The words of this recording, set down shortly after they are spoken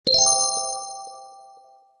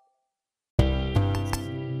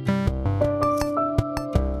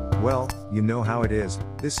Well, you know how it is,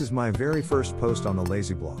 this is my very first post on the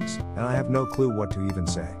Lazy Blogs, and I have no clue what to even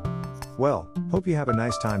say. Well, hope you have a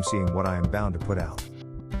nice time seeing what I am bound to put out.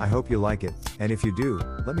 I hope you like it, and if you do,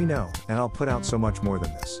 let me know, and I'll put out so much more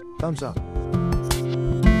than this. Thumbs up.